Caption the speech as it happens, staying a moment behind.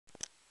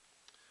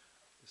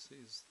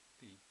is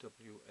the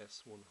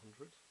WS-110.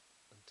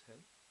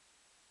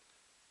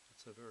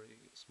 It's a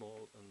very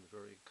small and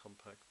very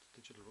compact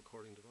digital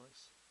recording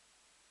device.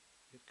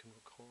 It can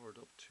record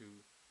up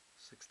to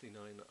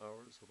 69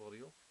 hours of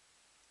audio.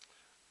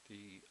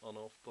 The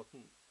on-off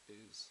button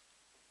is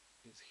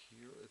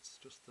here. It's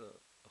just a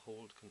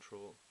hold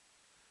control.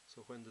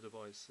 So when the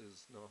device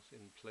is not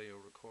in play or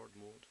record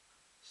mode,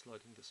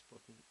 sliding this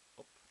button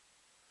up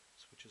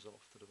switches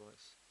off the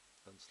device,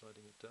 and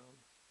sliding it down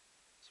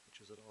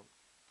switches it on.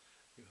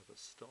 You have a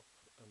stop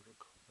and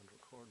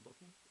record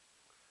button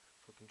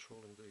for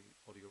controlling the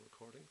audio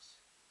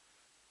recordings.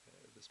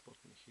 This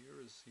button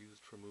here is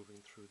used for moving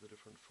through the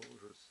different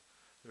folders.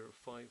 There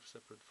are 5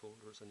 separate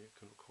folders, and you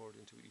can record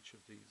into each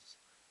of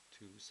these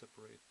to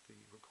separate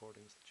the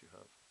recordings that you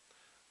have.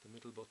 The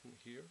middle button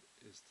here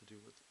is to do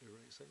with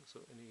erasing,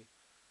 so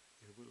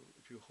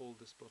if you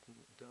hold this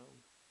button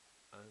down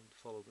and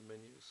follow the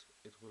menus,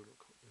 it will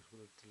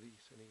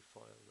delete any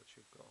file that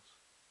you've got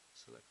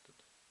selected.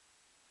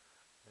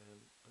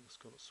 I'm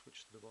just going to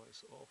switch the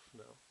device off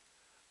now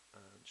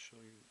and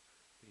show you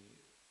the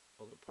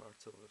other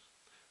parts of it.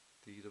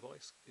 The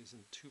device is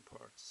in 2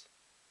 parts.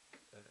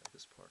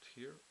 This part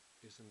here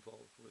is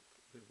involved with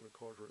the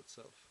recorder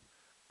itself,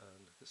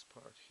 and this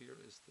part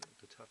here is the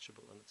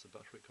detachable, and it's a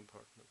battery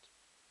compartment.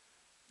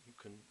 You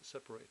can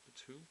separate the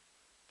two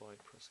by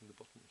pressing the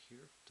button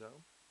here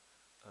down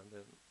and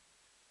then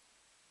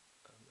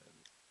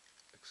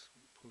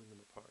pulling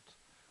them apart.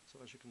 So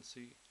as you can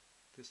see,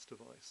 this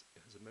device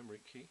has a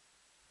memory key,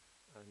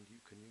 and you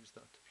can use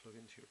that to plug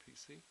into your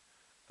PC,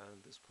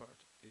 and this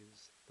part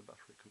is the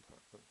battery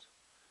compartment.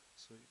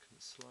 So you can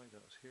slide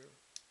out here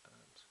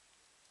and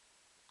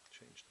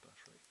change the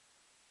battery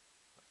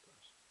like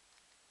that.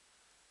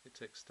 It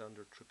takes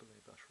standard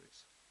AAA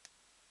batteries.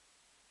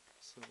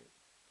 So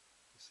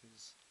this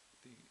is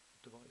the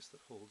device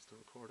that holds the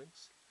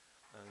recordings,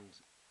 and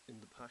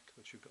in the pack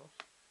that you've got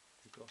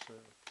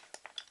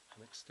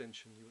an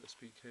extension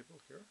USB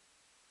cable here,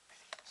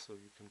 so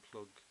you can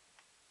plug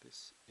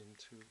this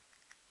into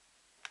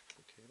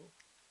the cable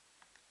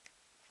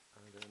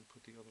and then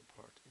put the other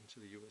part into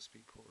the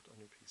USB port on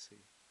your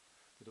PC.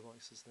 The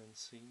device is then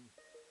seen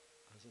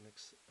as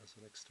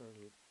an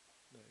external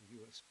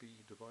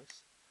USB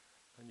device,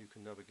 and you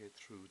can navigate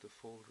through the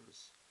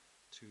folders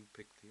to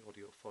pick the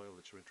audio file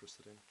that you're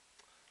interested in.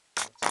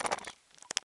 That's it.